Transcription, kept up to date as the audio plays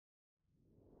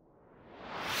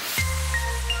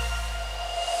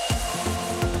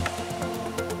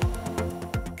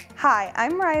Hi,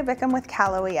 I'm Mariah Bickham with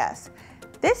Cal OES.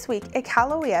 This week at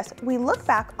Cal OES, we look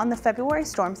back on the February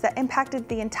storms that impacted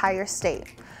the entire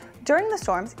state. During the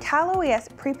storms, Cal OES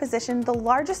pre-positioned the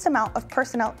largest amount of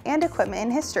personnel and equipment in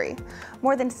history.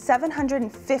 More than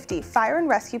 750 fire and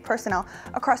rescue personnel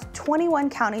across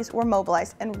 21 counties were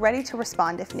mobilized and ready to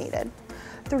respond if needed.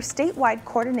 Through statewide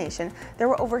coordination, there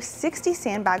were over 60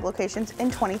 sandbag locations in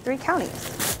 23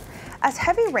 counties. As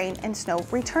heavy rain and snow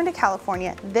return to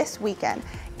California this weekend,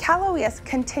 Cal OES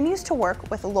continues to work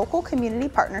with local community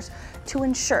partners to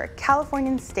ensure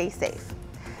Californians stay safe.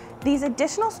 These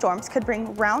additional storms could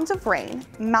bring rounds of rain,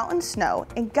 mountain snow,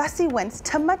 and gusty winds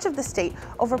to much of the state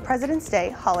over President's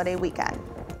Day holiday weekend.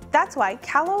 That's why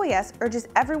Cal OES urges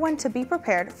everyone to be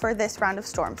prepared for this round of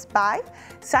storms by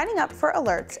signing up for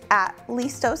alerts at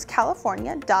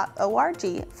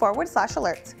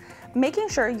listoscalifornia.org/alerts, making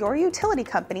sure your utility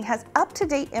company has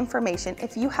up-to-date information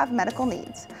if you have medical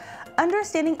needs,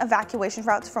 understanding evacuation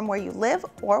routes from where you live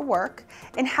or work,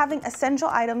 and having essential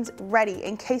items ready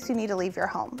in case you need to leave your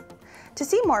home. To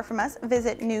see more from us,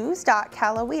 visit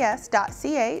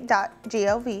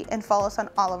news.caloes.ca.gov and follow us on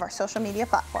all of our social media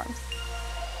platforms.